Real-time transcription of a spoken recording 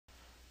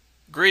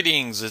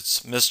Greetings,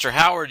 it's Mr.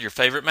 Howard, your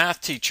favorite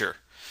math teacher.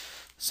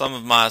 Some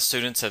of my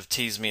students have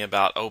teased me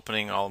about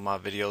opening all of my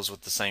videos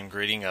with the same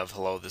greeting of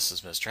hello, this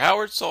is Mr.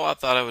 Howard, so I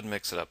thought I would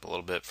mix it up a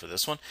little bit for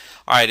this one.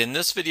 Alright, in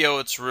this video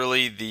it's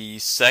really the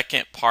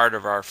second part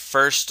of our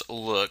first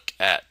look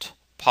at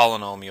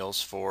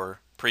polynomials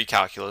for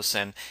pre-calculus,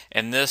 and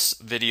in this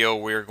video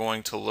we're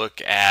going to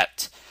look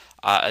at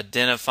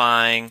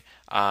identifying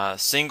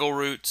single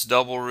roots,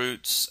 double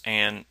roots,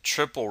 and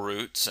triple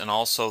roots, and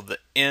also the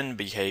end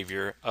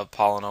behavior of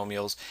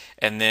polynomials,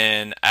 and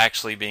then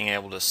actually being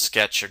able to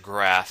sketch a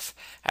graph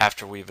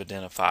after we've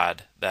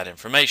identified that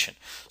information.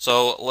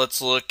 So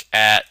let's look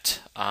at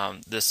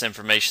this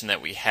information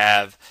that we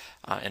have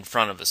in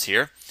front of us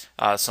here.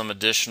 Some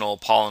additional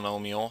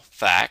polynomial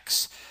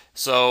facts.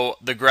 So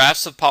the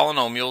graphs of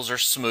polynomials are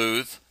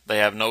smooth, they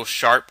have no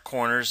sharp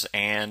corners,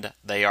 and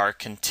they are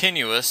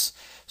continuous,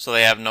 so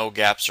they have no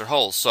gaps or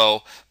holes.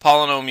 So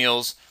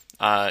polynomials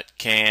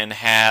can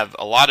have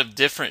a lot of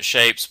different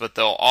shapes, but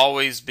they'll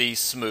always be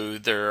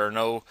smooth. There are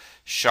no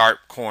sharp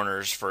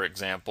corners, for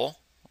example.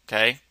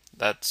 Okay,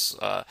 that's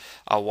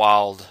a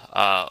wild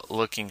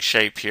looking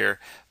shape here,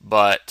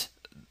 but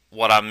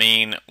what I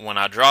mean when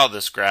I draw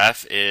this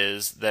graph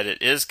is that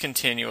it is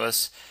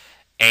continuous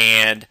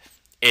and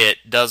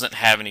it doesn't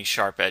have any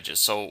sharp edges.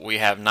 So we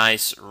have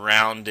nice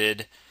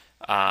rounded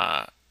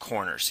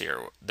corners here.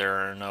 There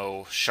are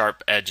no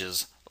sharp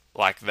edges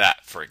like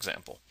that, for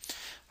example.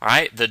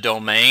 Alright, the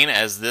domain,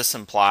 as this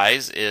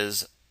implies,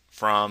 is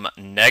from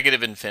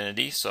negative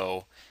infinity,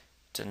 so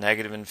to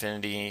negative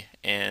infinity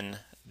in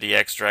the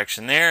x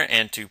direction there,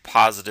 and to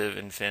positive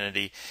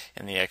infinity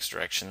in the x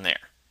direction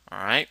there.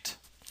 Alright,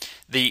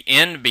 the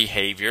end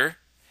behavior,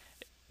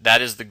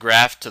 that is the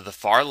graph to the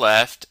far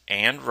left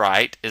and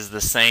right, is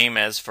the same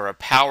as for a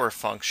power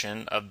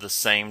function of the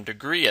same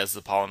degree as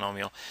the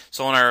polynomial.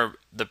 So in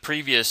the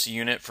previous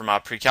unit for my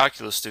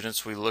pre-calculus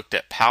students, we looked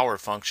at power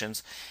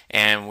functions,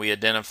 and we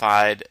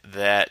identified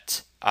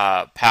that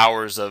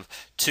powers of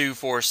 2,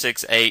 4,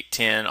 6, 8,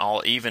 10,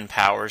 all even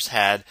powers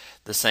had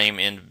the same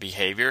end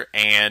behavior,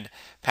 and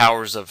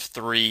powers of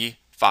 3,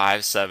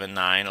 5, 7,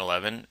 9,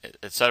 11,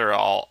 etc.,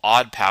 all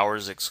odd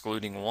powers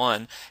excluding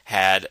 1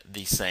 had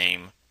the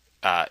same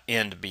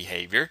end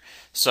behavior.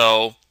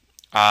 So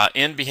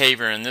end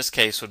behavior in this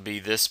case would be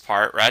this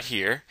part right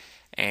here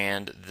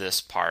and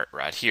this part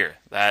right here.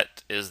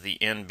 That is the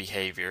end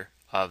behavior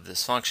of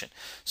this function.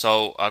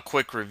 So a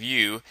quick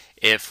review: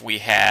 if we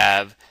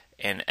have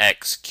an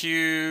x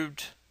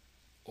cubed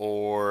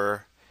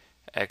or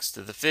x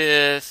to the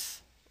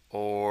fifth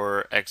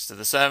or x to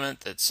the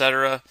seventh,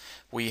 etc.,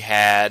 we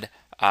had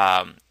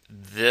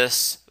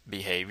this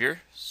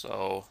behavior.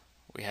 So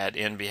we had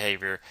end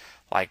behavior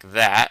like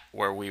that,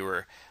 where we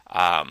were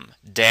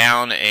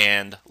down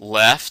and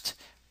left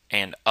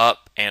and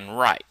up and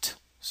right.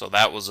 So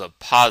that was a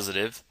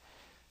positive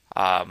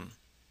one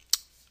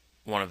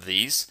of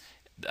these.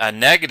 A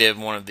negative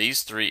one of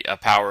these three, a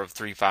power of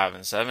 3, 5,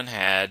 and 7,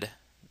 had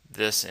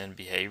this end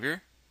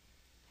behavior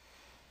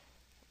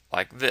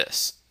like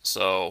this.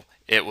 So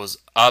it was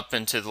up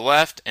and to the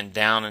left and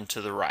down and to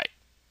the right.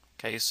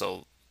 Okay,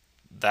 so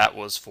that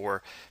was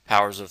for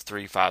powers of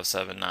 3, 5,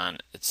 7, 9,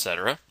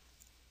 etc.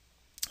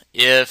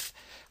 If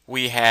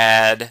we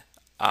had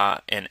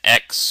an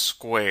x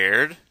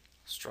squared,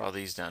 let's draw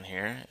these down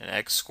here, an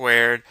x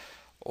squared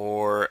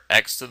or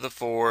x to the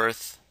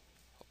fourth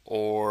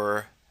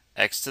or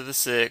x to the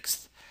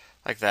sixth,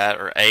 like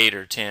that, or 8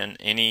 or 10,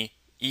 any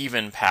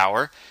even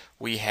power,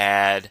 we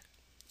had,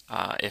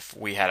 if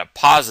we had a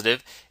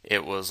positive,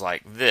 it was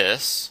like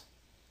this.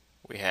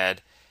 We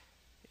had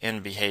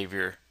end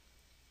behavior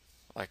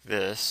like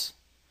this.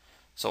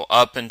 So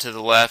up and to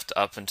the left,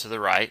 up and to the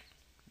right.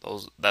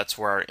 That's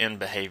where our end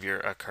behavior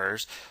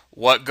occurs.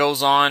 What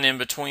goes on in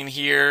between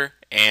here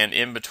and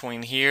in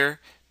between here,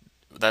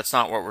 that's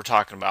not what we're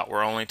talking about.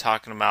 We're only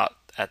talking about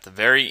at the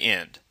very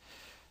end.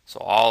 So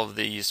all of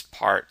these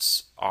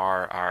parts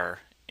are our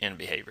end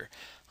behavior.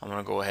 I'm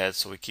going to go ahead,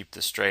 so we keep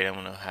this straight, I'm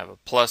going to have a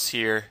plus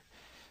here.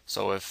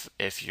 So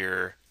if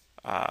you're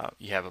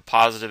you have a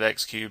positive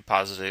x cubed,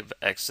 positive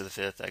x to the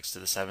fifth, x to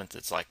the seventh,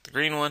 it's like the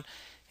green one.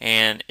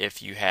 And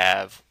if you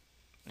have,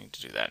 I need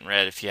to do that in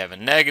red, if you have a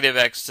negative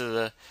x to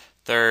the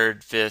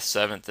third, fifth,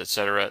 seventh,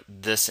 etc.,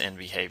 this end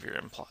behavior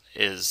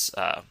is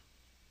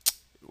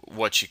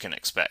what you can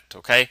expect.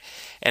 Okay,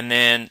 and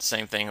then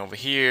same thing over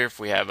here. If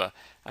we have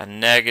a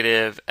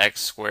negative x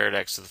squared,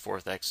 x to the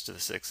fourth, x to the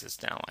sixth, it's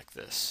down like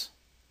this.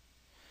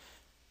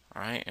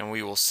 Alright, and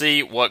we will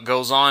see what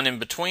goes on in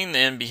between the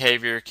end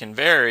behavior can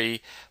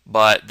vary,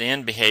 but the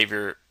end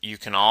behavior you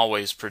can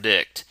always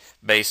predict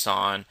based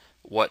on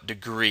what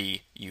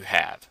degree you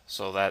have.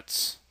 So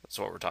that's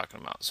what we're talking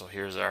about. So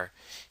here's our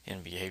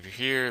end behavior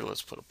here.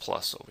 Let's put a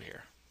plus over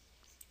here.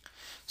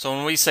 So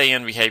when we say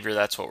end behavior,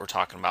 that's what we're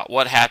talking about.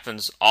 What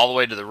happens all the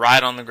way to the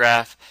right on the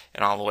graph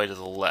and all the way to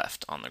the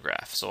left on the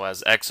graph. So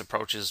as x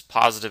approaches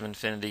positive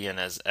infinity and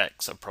as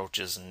x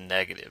approaches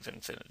negative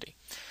infinity.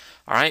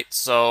 Alright,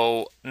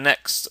 so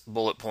next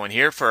bullet point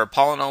here. For a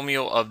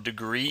polynomial of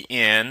degree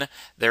n,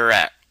 there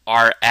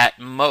are at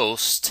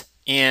most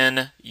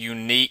n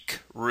unique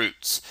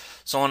roots.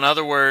 So in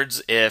other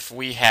words, if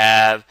we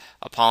have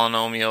a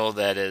polynomial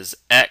that is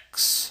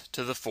x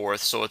to the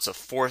fourth, so it's a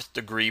fourth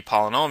degree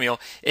polynomial,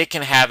 it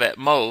can have at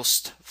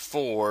most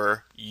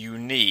 4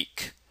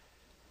 unique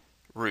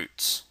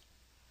roots.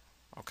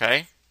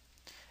 Okay?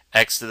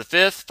 X to the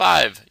fifth,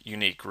 5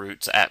 unique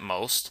roots at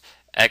most.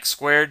 X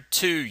squared,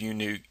 2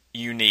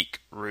 unique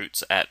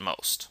roots at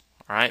most.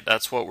 All right,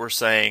 that's what we're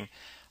saying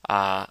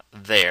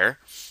there.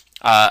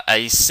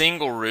 A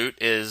single root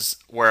is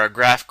where a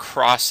graph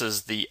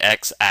crosses the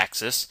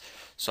x-axis.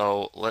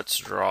 So let's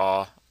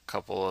draw a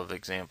couple of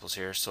examples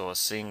here. So a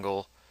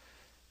single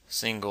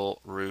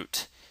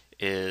root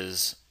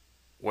is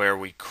where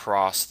we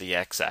cross the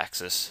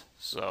x-axis.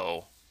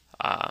 So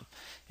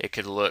it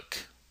could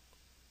look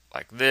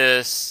like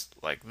this,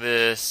 like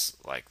this,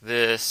 like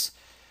this.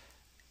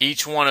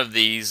 Each one of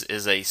these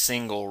is a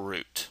single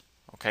root.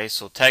 Okay,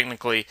 so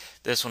technically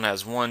this one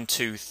has 1,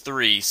 2,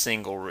 3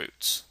 single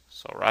roots.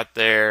 So right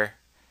there,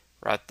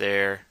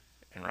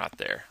 and right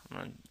there. I'm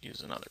going to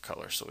use another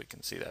color so we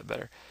can see that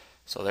better.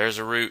 So there's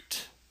a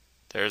root,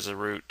 there's a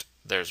root,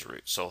 there's a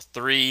root. So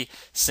 3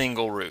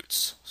 single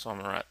roots. So I'm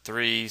going to write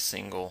 3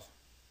 single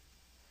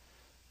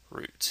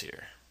roots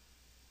here.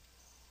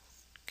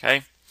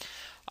 Okay.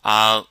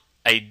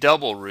 A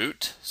double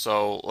root.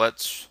 So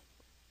let's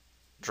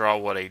draw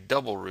what a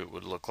double root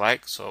would look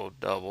like. So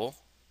double.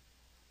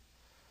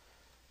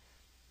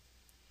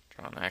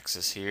 Draw an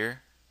axis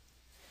here.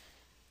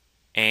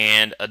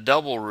 And a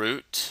double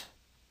root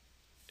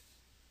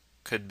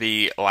could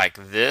be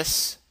like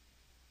this.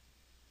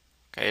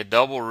 Okay, a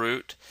double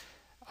root,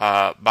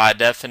 by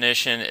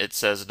definition, it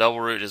says a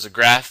double root is a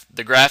graph.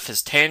 The graph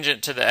is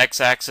tangent to the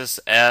x-axis.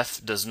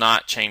 F does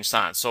not change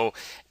sign. So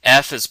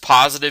F is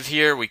positive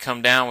here. We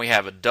come down, we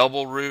have a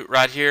double root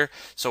right here.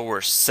 So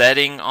we're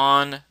setting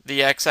on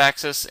the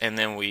x-axis, and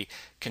then we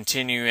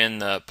continue in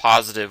the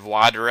positive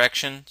y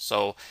direction.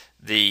 So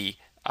the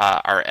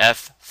our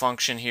f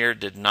function here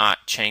did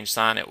not change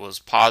sign. It was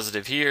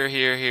positive here,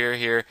 here, here,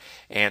 here,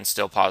 and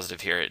still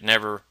positive here. It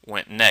never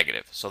went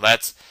negative. So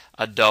that's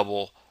a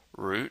double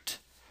root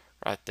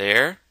right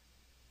there.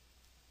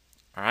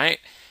 All right,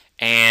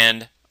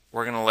 and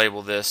we're going to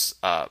label this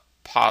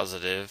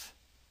positive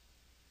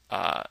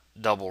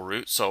double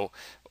root. So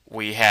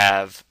we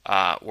have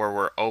where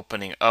we're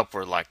opening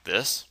upward like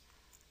this.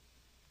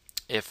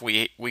 If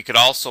we could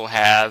also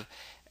have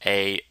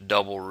a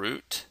double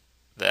root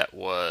that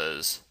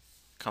was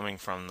coming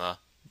from the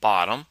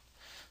bottom.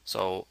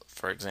 So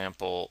for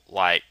example,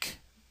 like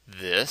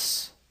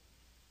this.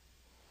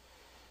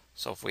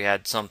 So if we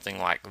had something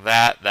like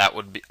that, that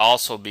would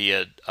also be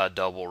a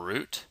double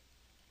root.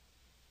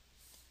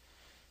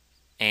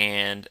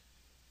 And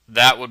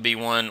that would be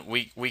one,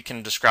 we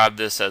can describe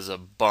this as a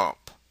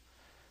bump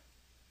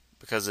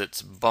because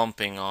it's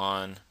bumping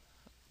on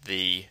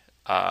the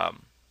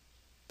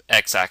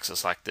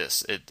x-axis like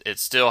this. It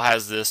still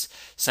has this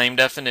same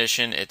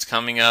definition. It's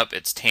coming up,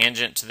 it's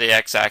tangent to the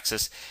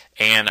x-axis,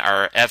 and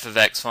our f of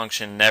x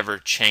function never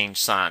changed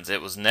signs.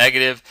 It was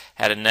negative,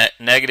 had a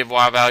negative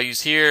y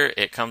values here.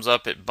 It comes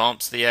up, it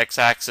bumps the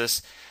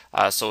x-axis,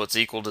 so it's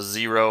equal to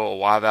 0, a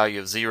y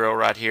value of 0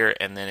 right here,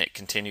 and then it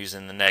continues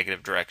in the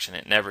negative direction.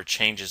 It never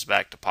changes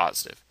back to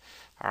positive.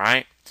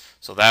 Alright,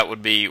 so that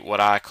would be what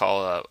I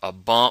call a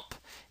bump,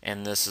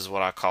 and this is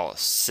what I call a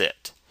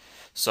sit.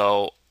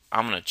 So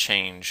I'm going to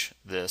change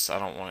this. I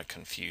don't want to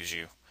confuse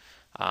you.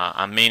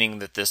 I'm meaning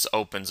that this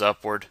opens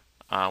upward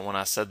when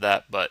I said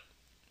that, but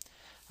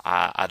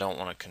I don't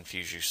want to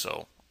confuse you,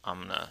 so I'm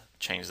going to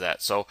change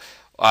that. So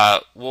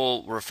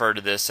we'll refer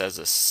to this as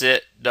a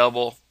sit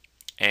double,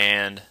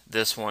 and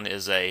this one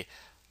is a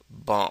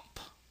bump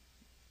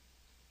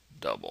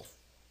double.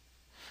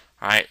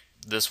 Alright,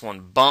 this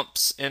one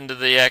bumps into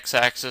the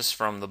x-axis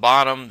from the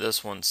bottom.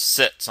 This one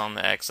sits on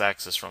the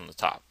x-axis from the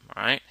top.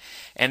 Alright,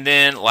 and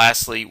then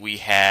lastly we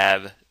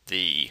have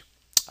the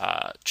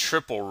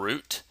triple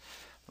root.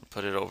 I'll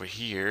put it over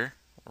here.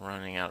 We're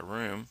running out of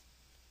room.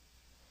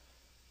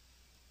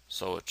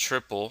 So a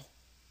triple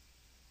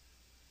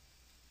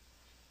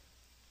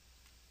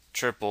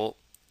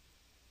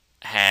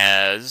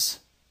has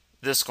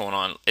this going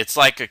on. It's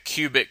like a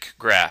cubic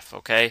graph,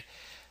 okay?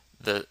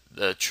 The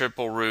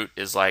triple root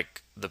is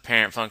like the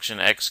parent function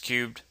x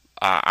cubed.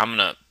 I'm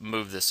going to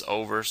move this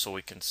over so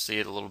we can see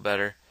it a little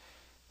better.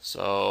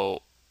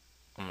 So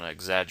I'm going to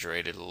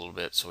exaggerate it a little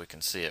bit so we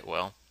can see it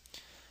well.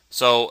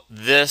 So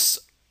this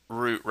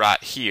root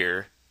right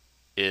here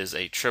is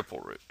a triple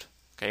root.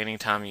 Okay,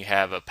 anytime you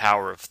have a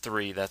power of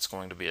 3, that's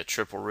going to be a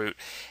triple root.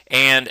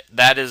 And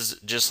that is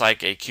just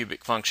like a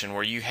cubic function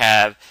where you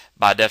have,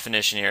 by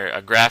definition here,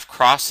 a graph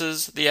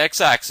crosses the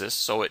x-axis,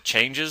 so it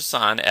changes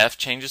sign, f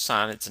changes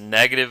sign. It's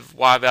negative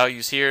y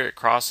values here, it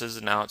crosses,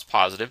 and now it's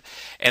positive.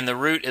 And the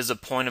root is a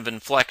point of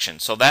inflection.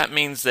 So that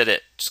means that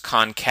its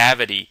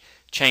concavity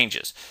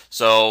changes.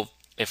 So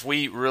if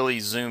we really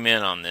zoom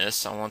in on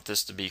this, I want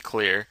this to be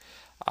clear.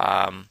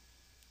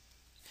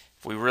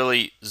 If we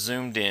really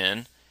zoomed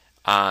in,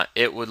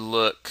 it would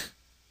look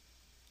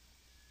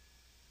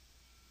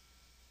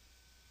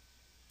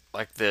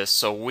like this.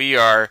 So we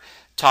are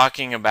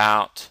talking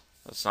about,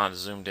 it's not as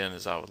zoomed in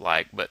as I would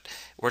like, but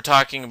we're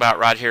talking about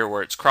right here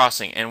where it's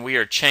crossing, and we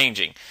are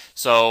changing.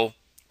 So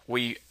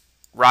we,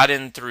 right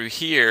in through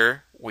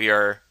here, we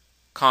are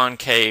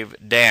concave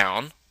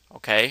down,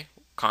 okay?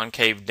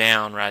 Concave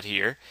down right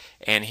here,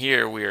 and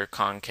here we are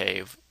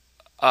concave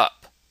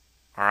up,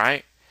 all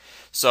right?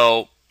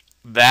 So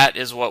that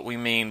is what we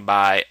mean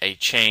by a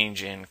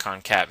change in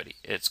concavity.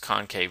 It's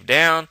concave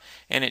down,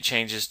 and it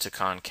changes to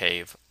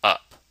concave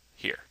up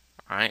here.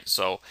 All right,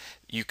 so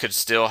you could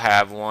still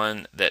have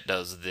one that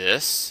does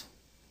this,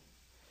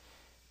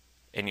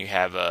 and you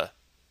have a,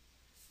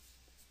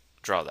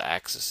 draw the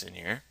axis in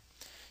here.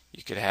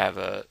 You could have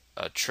a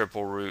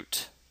triple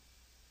root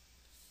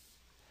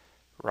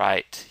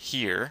right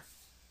here.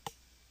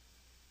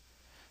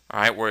 All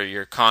right, where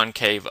you're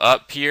concave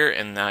up here,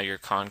 and now you're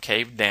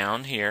concave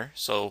down here.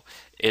 So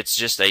it's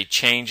just a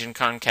change in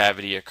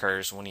concavity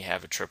occurs when you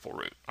have a triple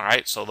root. All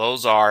right, so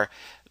those are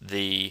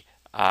the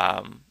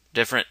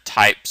different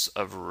types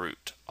of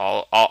root.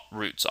 All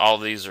roots, all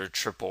of these are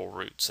triple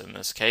roots in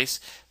this case.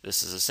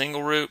 This is a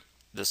single root.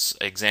 This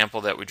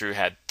example that we drew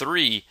had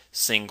 3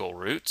 single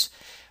roots.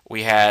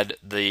 We had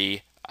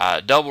the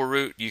double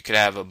root. You could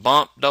have a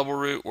bump double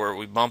root where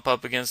we bump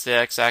up against the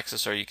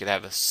x-axis, or you could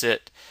have a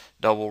sit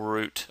double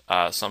root.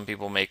 Some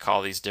people may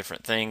call these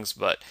different things,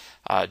 but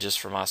just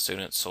for my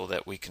students so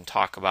that we can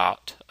talk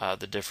about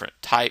the different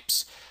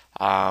types,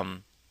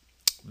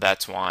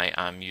 that's why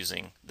I'm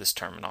using this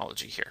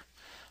terminology here.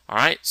 All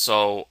right,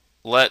 so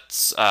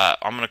let's,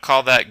 I'm going to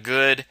call that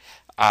good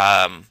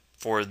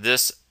for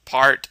this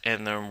part,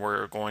 and then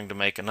we're going to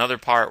make another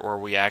part where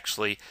we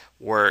actually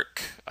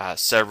work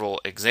several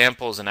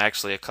examples, and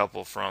actually a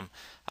couple from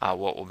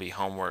what will be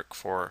homework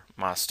for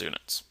my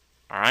students.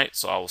 All right,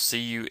 so I will see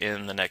you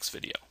in the next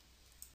video.